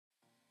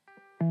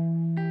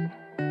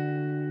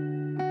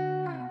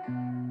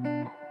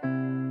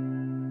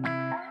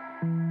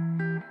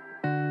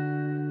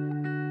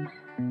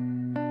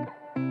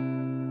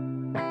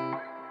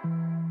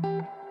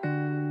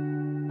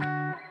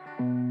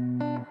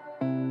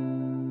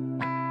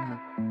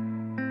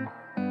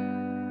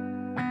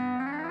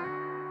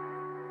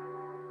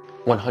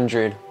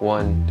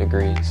101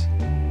 degrees.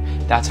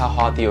 That's how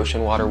hot the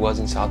ocean water was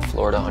in South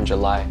Florida on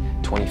July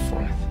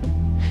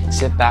 24th.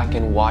 Sit back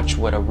and watch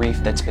what a reef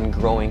that's been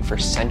growing for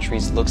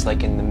centuries looks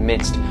like in the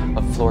midst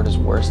of Florida's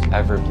worst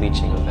ever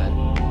bleaching event.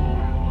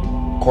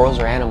 Corals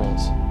are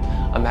animals.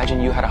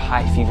 Imagine you had a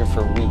high fever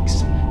for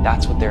weeks.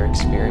 That's what they're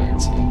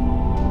experiencing.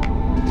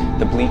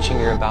 The bleaching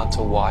you're about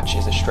to watch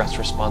is a stress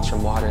response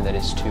from water that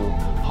is too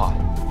hot.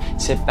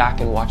 Sit back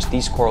and watch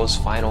these corals'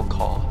 final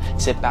call.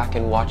 Sit back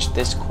and watch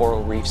this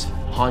coral reef's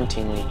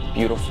hauntingly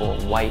beautiful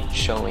white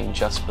showing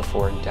just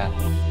before death.